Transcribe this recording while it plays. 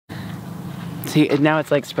See, now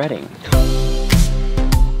it's like spreading.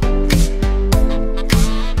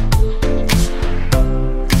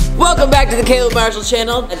 Welcome back to the Caleb Marshall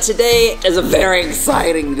channel. And today is a very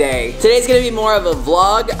exciting day. Today's gonna be more of a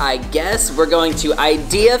vlog, I guess. We're going to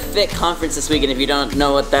Idea Fit Conference this weekend. If you don't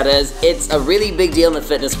know what that is, it's a really big deal in the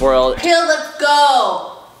fitness world. Caleb, let's go.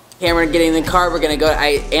 And we're getting in the car. We're gonna go to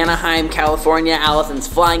Anaheim, California. Allison's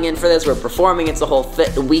flying in for this. We're performing. It's a whole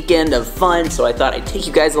fit weekend of fun, so I thought I'd take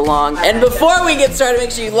you guys along. And before we get started,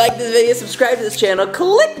 make sure you like this video, subscribe to this channel,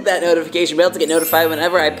 click that notification bell to get notified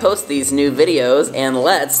whenever I post these new videos, and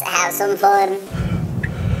let's have some fun.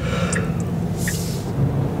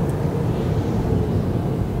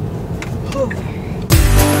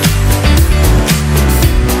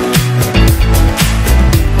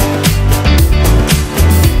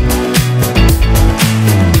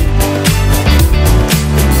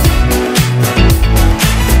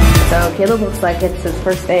 Caleb looks like it's his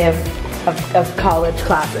first day of college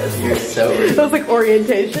classes. You're so rude. It was like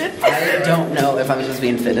orientation. I don't know if I'm supposed to be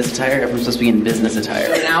in fitness attire or if I'm supposed to be in business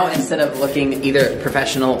attire. So now, instead of looking either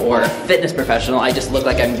professional or fitness professional, I just look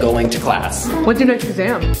like I'm going to class. What's your next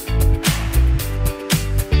exam?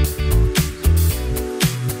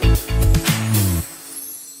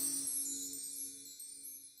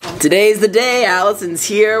 Today's the day. Allison's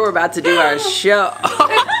here. We're about to do our show.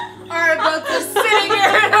 Alright, both just sitting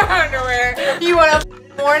here in our underwear. You wanna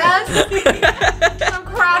warn us? I'm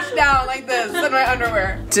crashed down like this in my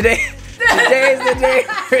underwear. Today's the day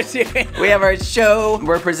we're doing. We have our show.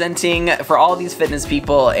 We're presenting for all these fitness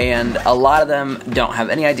people, and a lot of them don't have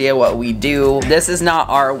any idea what we do. This is not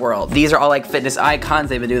our world. These are all like fitness icons.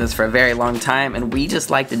 They've been doing this for a very long time, and we just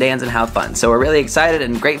like to dance and have fun. So we're really excited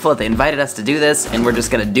and grateful that they invited us to do this, and we're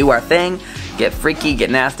just gonna do our thing, get freaky,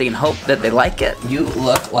 get nasty, and hope that they like it. You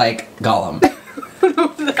look like Gollum.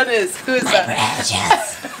 That is. Who's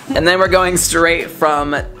that? And then we're going straight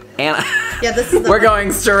from Yeah, this is We're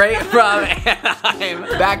going straight from Anaheim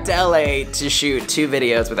back to LA to shoot 2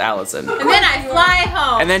 videos with Allison. And then I fly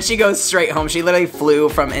home. And then she goes straight home. She literally flew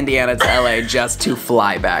from Indiana to LA just to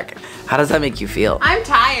fly back. How does that make you feel? I'm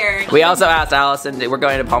tired. We also asked Allison, we're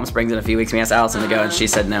going to Palm Springs in a few weeks. We asked Allison to go and she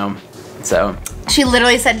said no. So she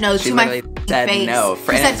literally said no to my said face. no.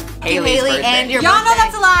 She said Haley and your Y'all know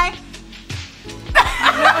that's a lie.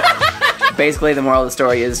 Basically, the moral of the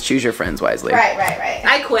story is choose your friends wisely. Right.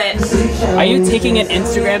 I quit. Are you taking an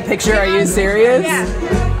Instagram picture? Are you serious?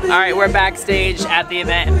 Yeah. All right, we're backstage at the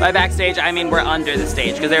event. By backstage, I mean we're under the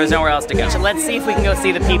stage because there was nowhere else to go. So let's see if we can go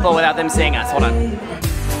see the people without them seeing us. Hold on.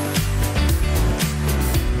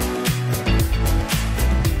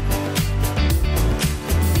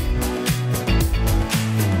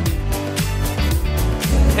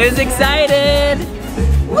 Who's excited?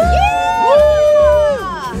 Woo!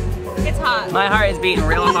 It's hot. My heart is beating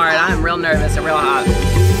real hard. I'm real nervous and real hot.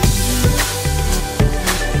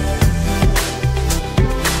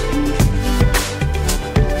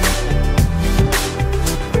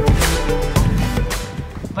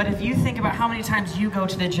 But if you think about how many times you go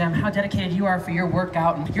to the gym, how dedicated you are for your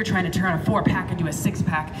workout, and you're trying to turn a 4-pack into a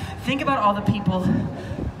 6-pack, think about all the people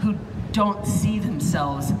who don't see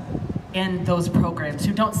themselves in those programs,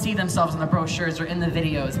 who don't see themselves in the brochures or in the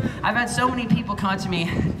videos. I've had so many people come to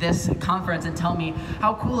me this conference and tell me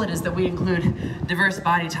how cool it is that we include diverse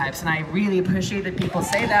body types, and I really appreciate that people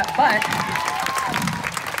say that, but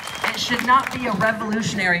it should not be a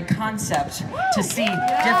revolutionary concept to see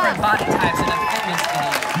different body types in a fitness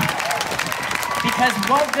video. Because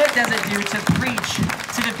what good does it do to preach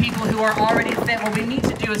to the people who are already fit? What we need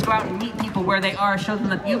to do is go out and meet people where they are, show them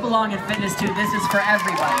that you belong in fitness too. This is for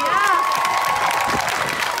everybody.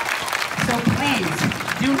 So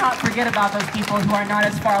please, do not forget about those people who are not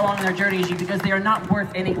as far along in their journey as you, because they are not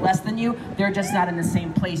worth any less than you. They're just not in the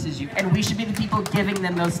same place as you. And we should be the people giving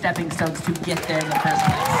them those stepping stones to get there in the first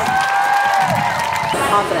place.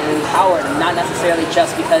 Confident and empowered, and not necessarily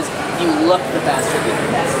just because you look the best or be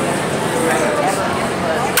the best.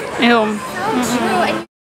 Ew.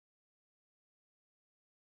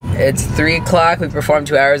 It's 3 o'clock. We performed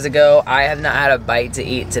 2 hours ago. I have not had a bite to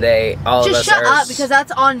eat today. All of us Just shut are up, because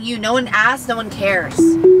that's on you. No one asked, no one cares.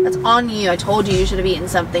 That's on you. I told you should have eaten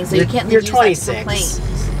something, so you can't You're use 26. that complaint.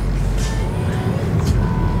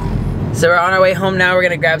 So we're on our way home now. We're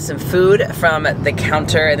gonna grab some food from the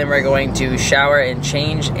counter, and then we're going to shower and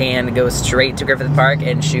change and go straight to Griffith Park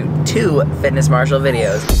and shoot 2 Fitness Marshall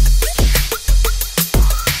videos.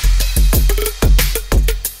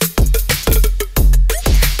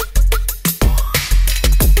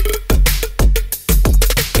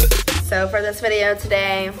 So for this video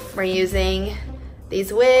today, we're using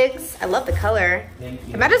these wigs. I love the color. Thank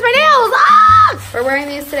you. It matches my nails! Ah! We're wearing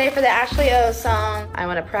these today for the Ashley O song. I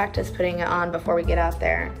want to practice putting it on before we get out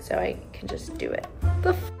there so I can just do it. The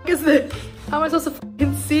f is this? How am I supposed to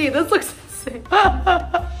fucking see? This looks insane.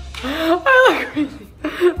 I look crazy.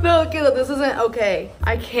 No, Caleb, this isn't okay.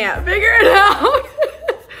 I can't figure it out.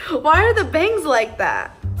 Why are the bangs like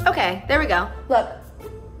that? Okay, there we go. Look.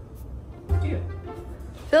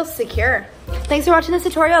 Feels secure. Thanks for watching this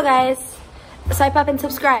tutorial, guys. Swipe up and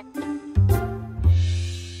subscribe.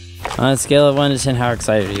 On a scale of 1 to 10, how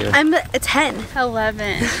excited are you? I'm a 10.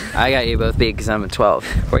 11. I got you both beat because I'm a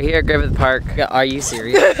 12. We're here at Griffith Park. Are you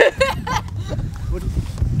serious?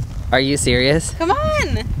 Are you serious? Come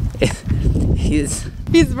on. He's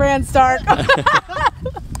Brand Stark.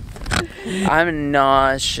 I'm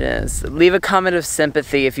nauseous. Leave a comment of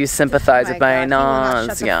sympathy if you sympathize with my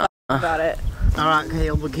nausea. About it. Alright,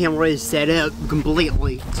 Caleb, the camera is set up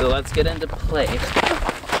completely. So let's get into play.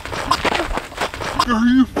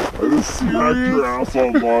 I just smacked your ass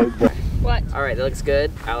on my butt. What? All right, that looks good.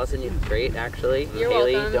 Allison, you're great, actually. You're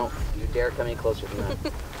Haley, welcome. don't you dare come any closer than that.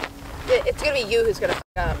 It's gonna be you who's gonna f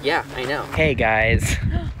up. Yeah, I know. Hey guys,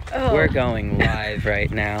 we're going live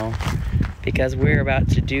right now because we're about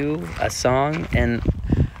to do a song, and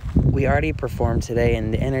we already performed today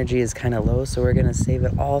and the energy is kind of low, so we're gonna save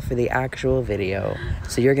it all for the actual video.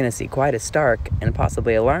 So you're gonna see quite a stark and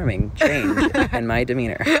possibly alarming change in my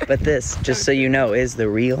demeanor. But this, just so you know, is the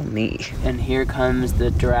real me. And here comes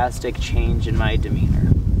the drastic change in my demeanor.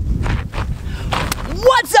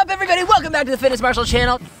 What's up, everybody? Welcome back to the Fitness Marshall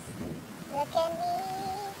channel. Look at me,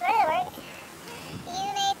 work. You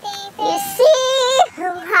may think you see who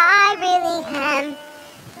I really am,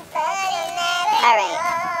 but you'll never know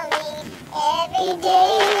me every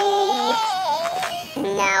day.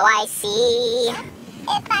 Now I see if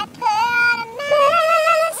I put on a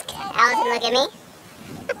mask. Allison, look at me.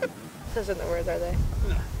 Those aren't the words, are they?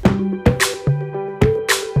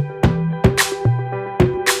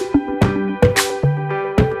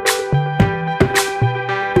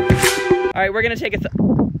 All right, we're gonna take a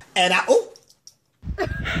And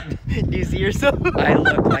do you see yourself? I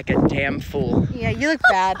look like a damn fool. Yeah, you look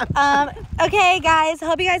bad. Okay, guys,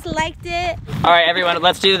 hope you guys liked it. All right, everyone,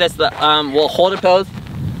 let's do this. We'll hold a pose,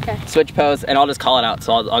 switch pose, and I'll just call it out.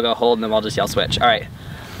 So I'll go hold, and then I'll just yell switch. All right,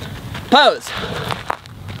 pose,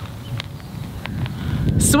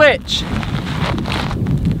 switch,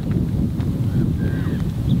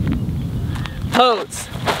 pose.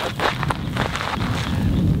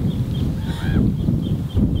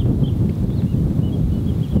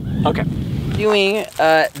 Okay. Doing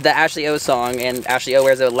the Ashley O song, and Ashley O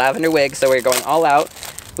wears a lavender wig, so we're going all out.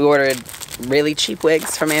 We ordered really cheap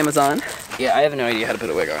wigs from Amazon. Yeah, I have no idea how to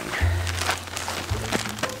put a wig on.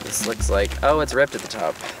 This looks like, oh, it's ripped at the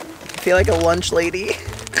top. I feel like a lunch lady.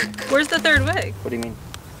 Where's the third wig? What do you mean?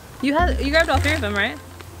 You grabbed all 3 of them, right?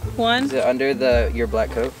 One. Is it under your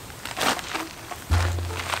black coat?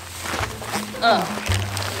 Oh.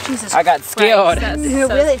 Jesus. I got scared. You're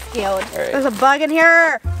really scared. Right. There's a bug in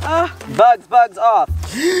here. Oh. Bugs off.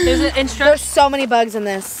 There's an instruction. There's so many bugs in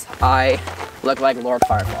this. I look like Lord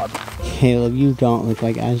Firefog. Caleb, you don't look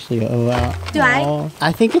like Ashley O at Do I? all.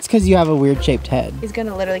 I think it's because you have a weird shaped head. He's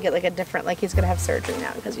gonna literally get like a different, like he's gonna have surgery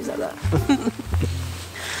now because you said that.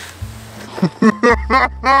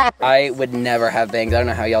 I would never have bangs. I don't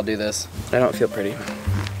know how y'all do this. I don't feel pretty.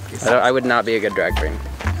 I would not be a good drag queen.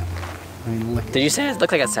 I mean, look. Did you say I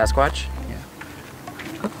look like a Sasquatch?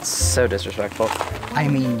 Yeah. So disrespectful. I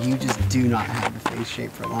mean, you just do not have the face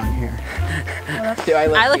shape for long hair. Do I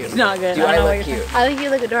look I cute? look not good. Do I I don't know look what cute? I think you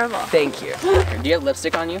look adorable. Thank you. Do you have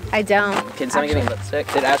lipstick on you? I don't. Can someone give me lipstick?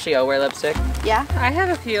 Did Ashley O wear lipstick? Yeah. I have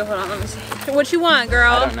a few. Hold on, let me see. What you want,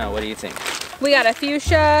 girl? I don't know. What do you think? We got a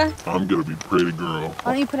fuchsia. I'm gonna be pretty girl.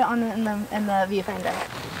 Why don't you put it on in the viewfinder?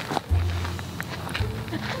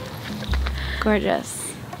 Gorgeous.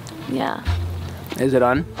 Yeah. Is it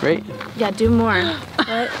on? Right? Yeah. Do more.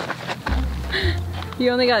 What?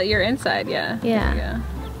 You only got your inside, yeah. Yeah.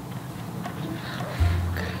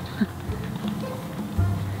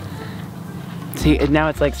 There you See, now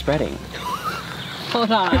it's like spreading. go.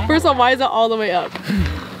 Hold on. First of all, why is it all the way up?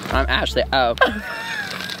 I'm Ashley O.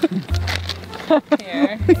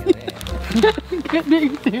 Here.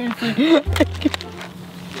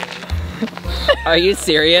 Are you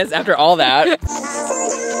serious? After all that?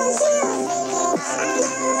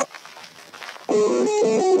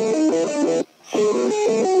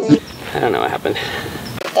 I don't know what happened.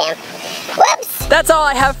 Damn. Whoops. That's all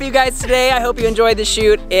I have for you guys today. I hope you enjoyed the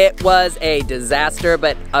shoot. It was a disaster,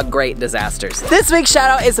 but a great disaster. This week's shout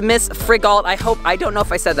out is Miss Frigalt. I don't know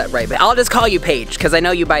if I said that right, but I'll just call you Paige, because I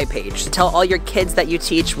know you by Paige. Tell all your kids that you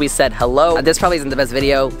teach we said hello. This probably isn't the best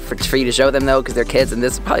video for you to show them though, because they're kids, and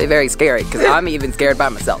this is probably very scary, because I'm even scared by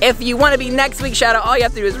myself. If you want to be next week's shout out, all you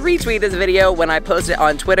have to do is retweet this video when I post it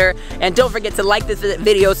on Twitter, and don't forget to like this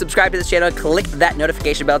video, subscribe to this channel, click that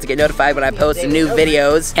notification bell to get notified when I post new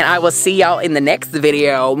videos, and I will see y'all in the next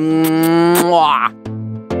video. Mwah.